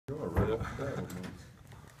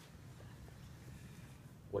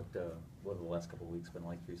What have the last couple of weeks been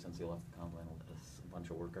like for you since you left the combine with this bunch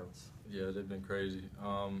of workouts? Yeah, they've been crazy.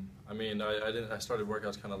 I mean, I started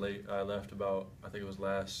workouts kind of late. I left about, I think it was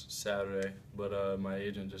last Saturday, but my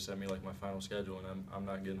agent just sent me like my final schedule, and I'm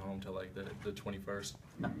not getting home till like the 21st.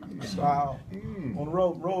 Wow. On the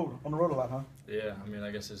road a lot, huh? Yeah, I mean,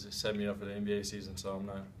 I guess it's set me up for the NBA season, so I'm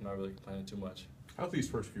not really complaining too much. How's these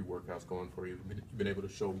first few workouts going for you? You've been able to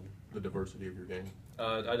show the diversity of your game.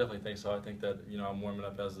 I definitely think so. I think that I'm warming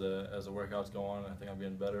up as the workouts go on. I think I'm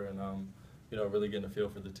getting better, and really getting a feel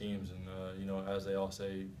for the teams. And as they all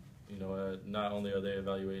say, not only are they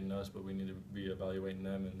evaluating us, but we need to be evaluating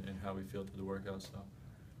them and how we feel through the workouts. So,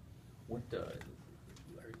 what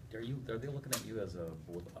are they looking at you as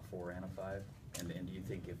both a 4 and a 5? And do you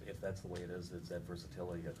think if that's the way it is that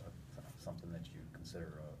versatility something that you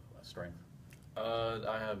consider a strength?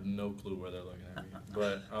 I have no clue where they're looking at me,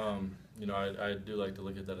 but I do like to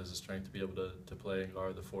look at that as a strength to be able to play and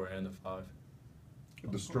guard the 4 and the 5.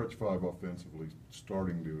 The stretch 5 offensively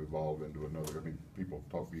starting to evolve into another. I mean, people have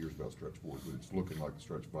talked for years about stretch 4, but it's looking like the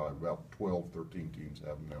stretch 5. About 12, 13 teams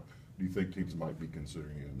have them now. Do you think teams might be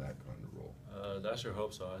considering you in that kind of role? I sure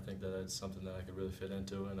hope so. I think that it's something that I could really fit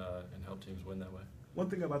into and help teams win that way. One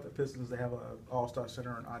thing about the Pistons, they have an all-star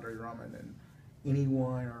center in Andre Drummond, and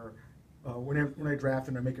anyone or when they're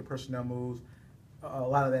drafting or making personnel moves, a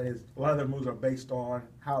lot of their moves are based on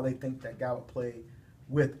how they think that guy would play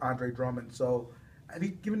with Andre Drummond. So, have you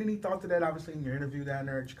given any thought to that? Obviously, in your interview down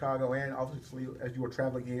there in Chicago, and obviously as you were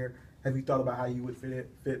traveling here, have you thought about how you would fit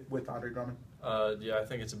with Andre Drummond? Yeah, I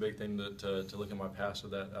think it's a big thing to look at my past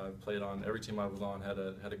with that. I've played on every team I was on had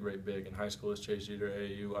a great big. In high school, it's Chase Jeter,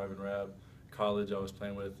 AAU, Ivan Rabb. College, I was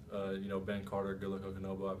playing with Ben Carter, Goodluck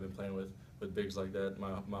Okinobo. I've been playing with bigs like that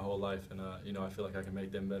my whole life, and I feel like I can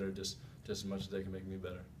make them better just as much as they can make me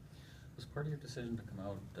better. Was part of your decision to come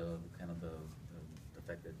out kind of the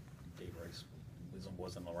fact that Dave Rice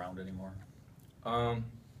wasn't around anymore? I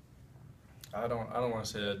don't want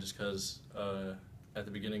to say that just because at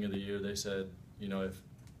the beginning of the year they said if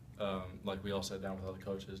like we all sat down with all the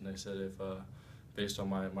coaches and they said if based on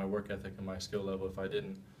my work ethic and my skill level, if I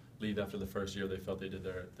didn't leave after the first year, they felt they did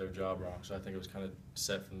their job wrong. So I think it was kind of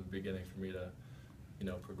set from the beginning for me to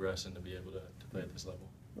progress and to be able to play at this level.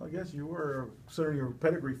 Well, I guess you were considering your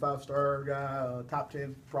pedigree 5-star guy, top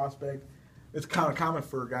 10 prospect. It's kind of common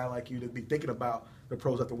for a guy like you to be thinking about the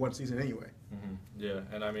pros after one season anyway. Mm-hmm. Yeah,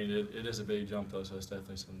 and I mean it is a big jump though, so it's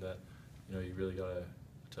definitely something that you really got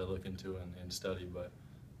to look into and study. But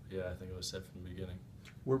yeah, I think it was set from the beginning.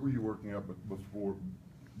 Where were you working out before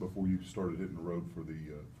you started hitting the road for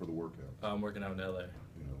the workout? I'm working out in LA.